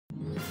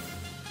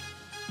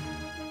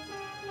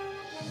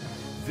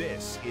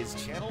This is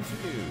Channel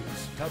 2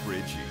 News,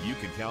 coverage you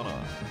can count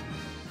on.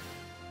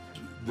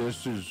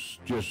 This is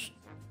just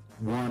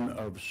one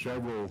of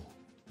several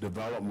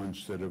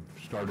developments that have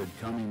started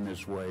coming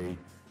this way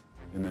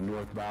in the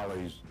North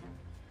Valleys.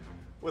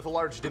 With a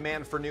large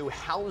demand for new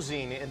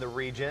housing in the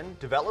region,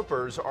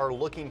 developers are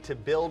looking to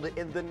build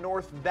in the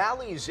North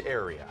Valleys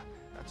area.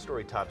 That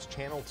story tops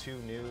Channel 2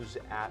 News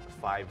at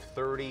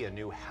 5:30. A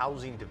new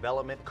housing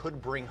development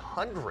could bring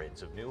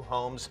hundreds of new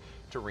homes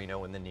to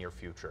Reno in the near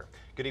future.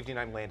 Good evening,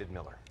 I'm Landon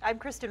Miller. I'm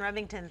Kristen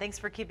Remington. Thanks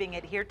for keeping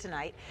it here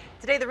tonight.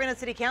 Today, the Reno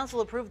City Council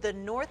approved the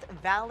North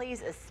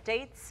Valleys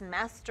Estates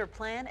Master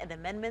Plan and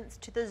amendments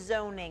to the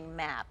zoning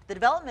map. The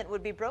development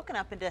would be broken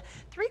up into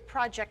 3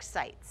 project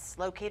sites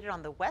located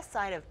on the west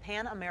side of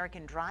Pan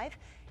American Drive,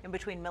 in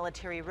between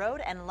Military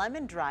Road and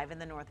Lemmon Drive in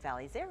the North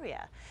Valleys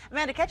area.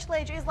 Amanda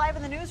Ketchlage is live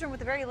in the newsroom with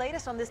the very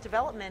latest on this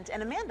development.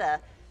 And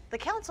Amanda, the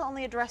council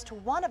only addressed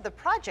one of the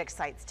project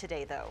sites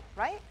today, though,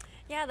 right?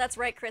 Yeah, that's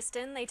right,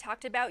 Kristen. They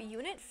talked about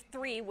Unit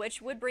 3,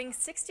 which would bring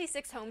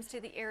 66 homes to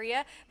the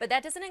area, but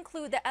that doesn't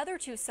include the other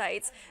 2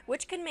 sites,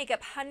 which can make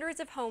up hundreds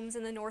of homes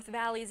in the North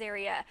Valleys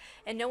area.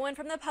 And no one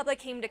from the public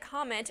came to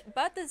comment,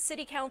 but the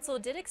city council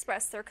did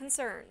express their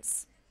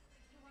concerns.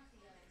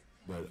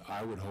 But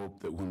I would hope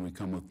that when we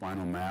come with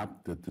final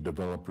map, that the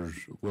developers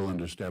are willing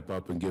to step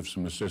up and give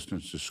some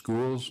assistance to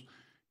schools,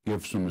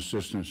 give some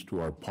assistance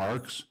to our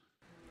parks.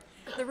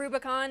 The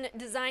Rubicon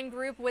Design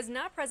Group was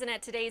not present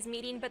at today's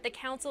meeting, but the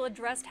council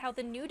addressed how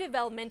the new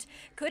development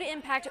could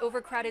impact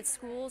overcrowded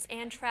schools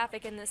and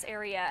traffic in this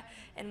area.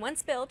 And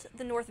once built,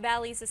 the North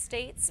Valleys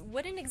estates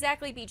wouldn't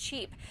exactly be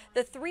cheap.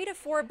 The 3 to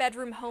 4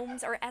 bedroom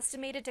homes are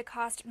estimated to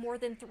cost more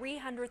than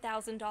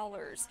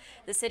 $300,000.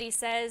 The city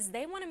says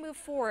they want to move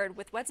forward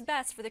with what's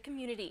best for the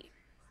community.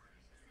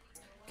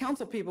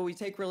 Council people we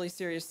take really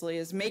seriously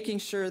is making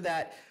sure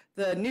that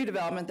the new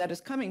development that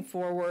is coming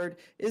forward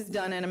is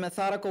done in a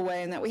methodical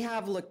way and that we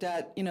have looked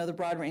at, the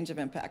broad range of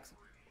impacts.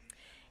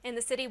 And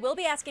the city will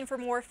be asking for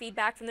more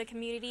feedback from the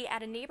community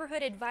at a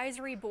neighborhood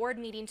advisory board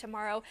meeting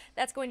tomorrow.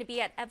 That's going to be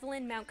at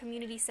Evelyn Mount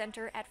Community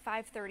Center at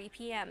 5:30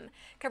 p.m.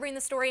 Covering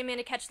the story,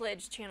 Amanda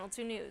Ketchlage, Channel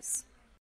 2 News.